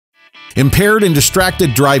Impaired and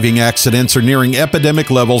distracted driving accidents are nearing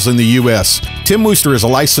epidemic levels in the U.S. Tim Wurster is a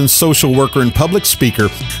licensed social worker and public speaker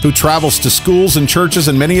who travels to schools and churches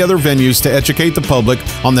and many other venues to educate the public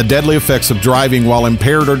on the deadly effects of driving while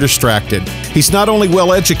impaired or distracted. He's not only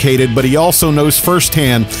well educated, but he also knows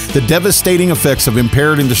firsthand the devastating effects of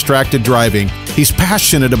impaired and distracted driving. He's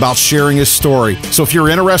passionate about sharing his story. So if you're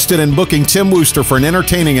interested in booking Tim Wurster for an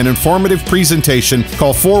entertaining and informative presentation,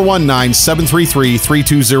 call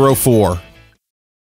 419-733-3204.